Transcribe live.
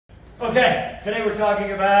Okay, today we're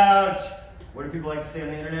talking about, what do people like to say on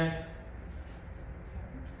the internet?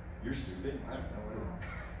 You're stupid. I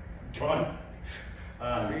don't know.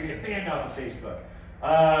 Gun. You're getting banned off of Facebook.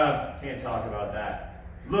 Can't talk about that.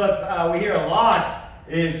 Look, we hear a lot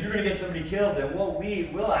is you're going to get somebody killed. And what we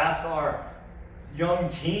will ask our young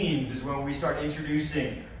teens is when we start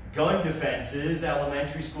introducing gun defenses.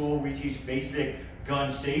 Elementary school, we teach basic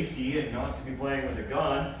gun safety and not to be playing with a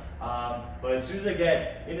gun. But as soon as I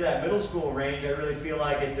get into that middle school range, I really feel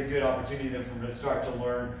like it's a good opportunity then for them to start to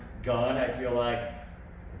learn gun. I feel like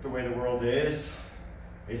the way the world is,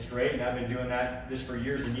 it's great, and I've been doing this for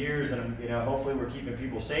years and years, and hopefully we're keeping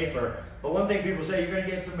people safer. But one thing people say, you're going to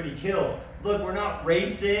get somebody killed. Look, we're not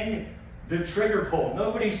racing the trigger pull.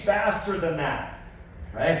 Nobody's faster than that,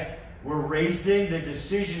 right? We're racing the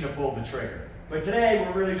decision to pull the trigger. But today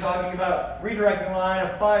we're really talking about redirecting the line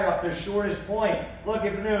of fire off the shortest point. Look,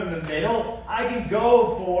 if they're in the middle, I can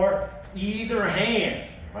go for either hand,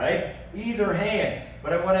 right? Either hand.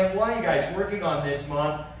 But what I want you guys working on this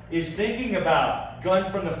month is thinking about gun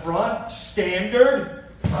from the front, standard,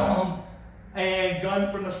 and gun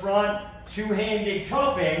from the front, two-handed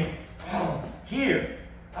cupping, here.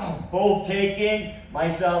 Both taking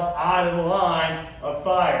myself out of the line of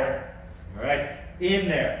fire, all right, in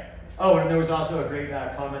there. Oh, and there was also a great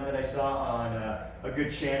comment that I saw on a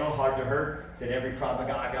good channel, Hard to Hurt. It said every Krav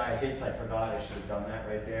Maga guy hits. I forgot, I should have done that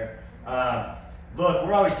right there. Look,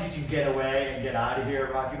 we're always teaching get away and get out of here,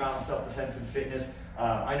 Rocky Mountain Self-Defense and Fitness.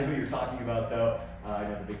 I know who you're talking about though. I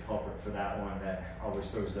know the big culprit for that one that always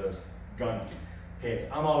throws those gun hits.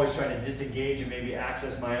 I'm always trying to disengage and maybe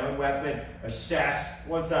access my own weapon, assess.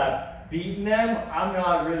 Once I've beaten them, I'm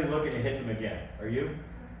not really looking to hit them again. Are you?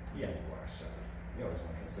 Yeah, you are. So you always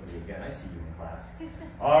want to hit somebody again. I see you in class.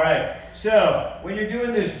 All right. So when you're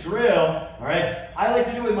doing this drill, all right, I like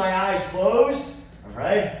to do it with my eyes closed. All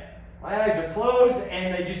right. My eyes are closed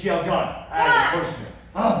and they just yell gun.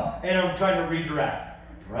 And I'm trying to redirect.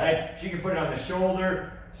 Right? She can put it on the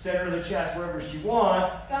shoulder, center of the chest, wherever she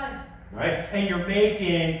wants. Gun. Right? And you're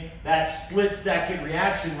making that split-second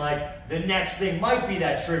reaction like the next thing might be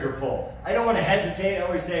that trigger pull. I don't want to hesitate. I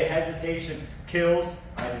always say hesitation kills.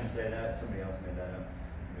 I didn't say that. Somebody else made that up.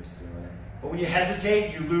 I'm just doing it. But when you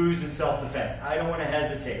hesitate, you lose in self-defense. I don't want to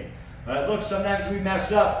hesitate. Look, sometimes we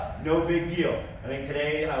mess up. No big deal. I think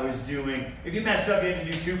today I was doing, if you messed up, you had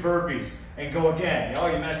to do 2 burpees and go again.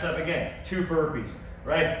 You messed up again. 2 burpees.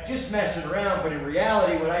 Right? Just messing around, but in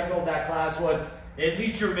reality, what I told that class was, at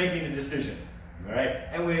least you're making a decision. All right?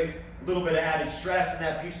 And with a little bit of added stress in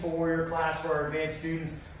that Peaceful Warrior class for our advanced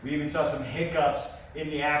students, we even saw some hiccups in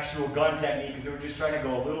the actual gun technique because they were just trying to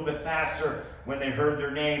go a little bit faster when they heard their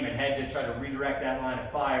name and had to try to redirect that line of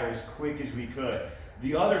fire as quick as we could.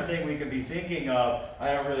 The other thing we could be thinking of,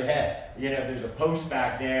 I don't really have, there's a post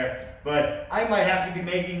back there, but I might have to be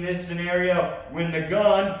making this scenario when the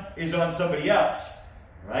gun is on somebody else.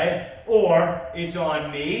 Right? Or it's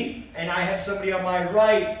on me, and I have somebody on my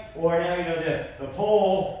right, or now the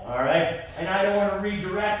pole, all right? And I don't want to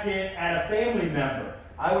redirect it at a family member.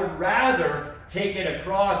 I would rather take it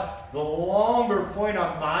across the longer point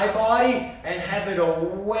on my body and have it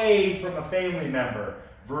away from a family member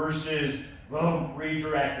versus, boom,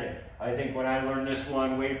 redirect it. I think when I learned this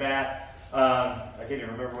one way back, I can't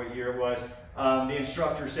even remember what year it was, the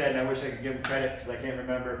instructor said, and I wish I could give him credit because I can't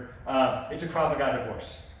remember, it's a Krav Maga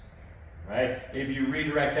divorce, right? If you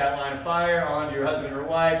redirect that line of fire onto your husband or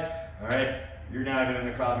wife, all right, you're now doing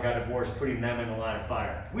the Krav Maga divorce, putting them in the line of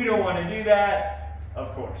fire. We don't want to do that,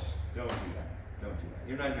 of course. Don't do that. Don't do that.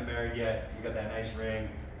 You're not even married yet. You got that nice ring.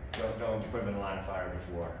 Don't put them in the line of fire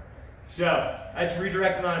before. So that's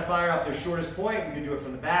redirecting the line of fire off the shortest point. You can do it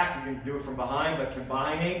from the back. You can do it from behind, but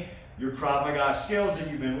combining your Krav Maga skills that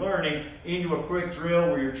you've been learning into a quick drill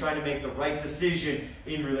where you're trying to make the right decision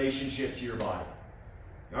in relationship to your body.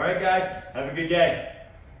 All right, guys, have a good day.